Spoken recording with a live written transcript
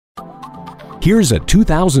Here's a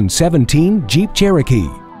 2017 Jeep Cherokee.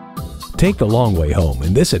 Take the long way home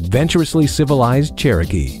in this adventurously civilized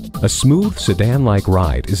Cherokee. A smooth sedan-like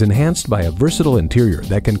ride is enhanced by a versatile interior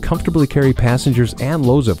that can comfortably carry passengers and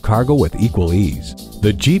loads of cargo with equal ease.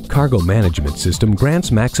 The Jeep Cargo Management System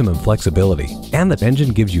grants maximum flexibility, and the engine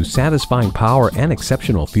gives you satisfying power and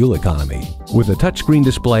exceptional fuel economy. With a touchscreen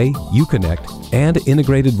display, Uconnect, and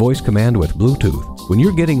integrated voice command with Bluetooth, when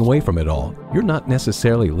you're getting away from it all, you're not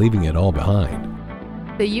necessarily leaving it all behind.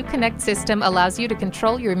 The Uconnect system allows you to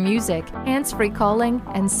control your music, hands-free calling,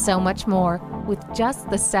 and so much more with just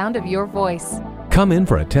the sound of your voice. Come in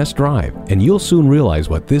for a test drive, and you'll soon realize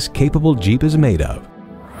what this capable Jeep is made of.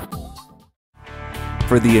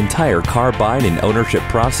 For the entire car buying and ownership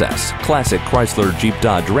process, Classic Chrysler Jeep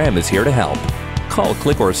Dodge Ram is here to help. Call,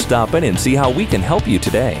 click, or stop in and see how we can help you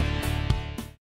today.